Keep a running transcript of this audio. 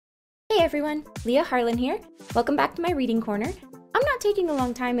everyone, Leah Harlann here. Welcome back to my reading corner. I'm not taking a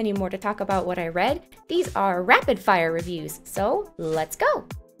long time anymore to talk about what I read. These are rapid fire reviews, so let's go.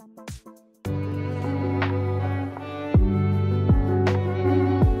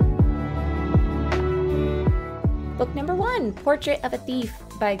 Book number 1, Portrait of a Thief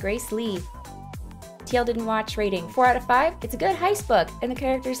by Grace Lee. TL Didn't Watch rating, 4 out of 5. It's a good heist book, and the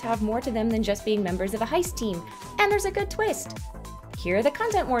characters have more to them than just being members of a heist team. And there's a good twist. Here are the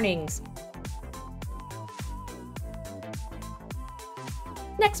content warnings.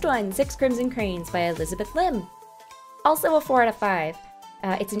 Next one, 6 Crimson Cranes by Elizabeth Lim. Also a 4 out of 5.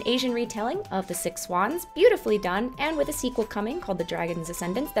 It's an Asian retelling of The Six Swans, beautifully done, and with a sequel coming called The Dragon's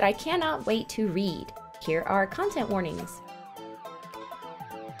Ascendants that I cannot wait to read. Here are content warnings.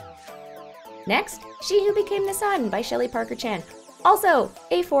 Next, She Who Became the Sun by Shelley Parker Chan. Also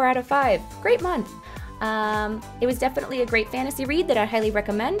a 4 out of 5. Great month. It was definitely a great fantasy read that I highly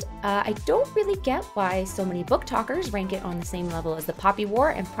recommend. I don't really get why so many book talkers rank it on the same level as The Poppy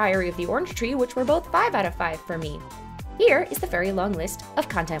War and Priory of the Orange Tree, which were both 5 out of 5 for me. Here is the very long list of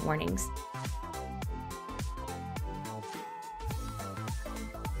content warnings.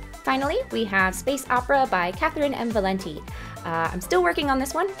 Finally, we have Space Opera by Catherine M. Valenti. I'm still working on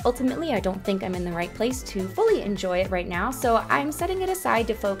this one. Ultimately, I don't think I'm in the right place to fully enjoy it right now, so I'm setting it aside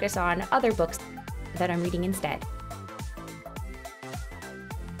to focus on other books that I'm reading instead.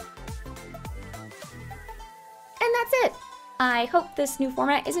 And that's it! I hope this new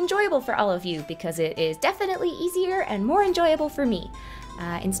format is enjoyable for all of you because it is definitely easier and more enjoyable for me.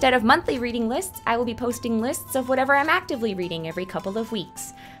 Instead of monthly reading lists, I will be posting lists of whatever I'm actively reading every couple of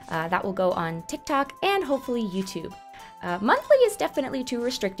weeks. That will go on TikTok and hopefully YouTube. Monthly is definitely too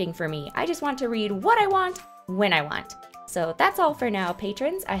restricting for me. I just want to read what I want, when I want. So that's all for now,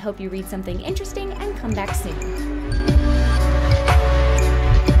 patrons. I hope you read something interesting and come back soon.